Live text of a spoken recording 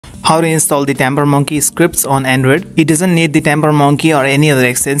How to install the Tampermonkey scripts on Android. It doesn't need the Tampermonkey or any other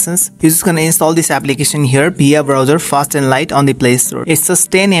extensions. You're just gonna install this application here via browser fast and light on the Play Store. It's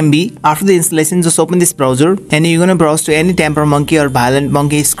just 10 MB. After the installation, just open this browser and you're gonna browse to any Tampermonkey or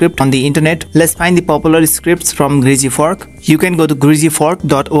Violentmonkey script on the internet. Let's find the popular scripts from Greasy Fork. You can go to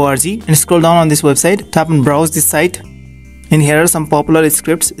greasyfork.org and scroll down on this website. Tap and browse this site. And here are some popular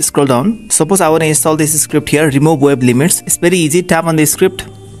scripts. Scroll down. Suppose I want to install this script here, remove web limits. It's very easy. Tap on the script.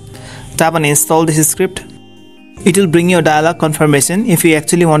 Tap on install this script. It will bring you a dialog confirmation. If you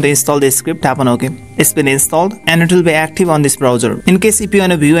actually want to install this script, tap on OK. It's been installed and it will be active on this browser. In case if you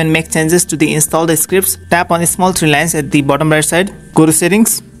want to view and make changes to the installed scripts, tap on the small three lines at the bottom right side. Go to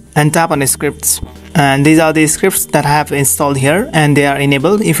settings and tap on scripts. And these are the scripts that I have installed here and they are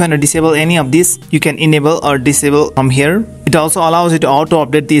enabled. If you want to disable any of these, you can enable or disable from here. It also allows you to auto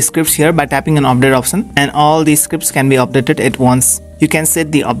update the scripts here by tapping on update option, and all these scripts can be updated at once. You can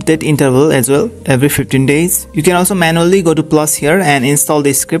set the update interval as well, every 15 days. You can also manually go to plus here and install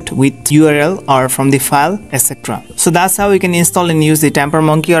the script with URL or from the file, etc. So that's how you can install and use the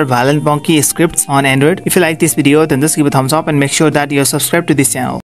Tampermonkey or Violentmonkey scripts on Android. If you like this video, then just give a thumbs up and make sure that you're subscribed to this channel.